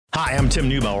Hi, I'm Tim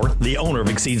Neubauer, the owner of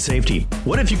Exceed Safety.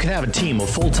 What if you could have a team of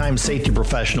full-time safety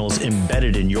professionals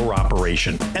embedded in your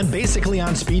operation and basically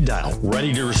on speed dial,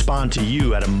 ready to respond to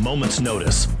you at a moment's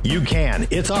notice? You can.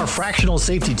 It's our fractional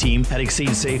safety team at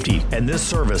Exceed Safety, and this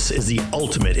service is the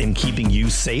ultimate in keeping you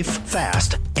safe,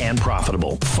 fast, and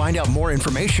profitable. Find out more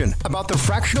information about the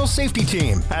fractional safety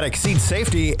team at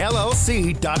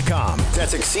ExceedSafetyLLC.com.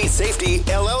 That's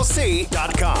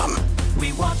ExceedSafetyLLC.com.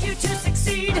 We want you to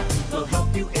succeed. We'll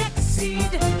help you exceed.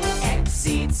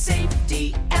 Exceed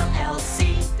Safety.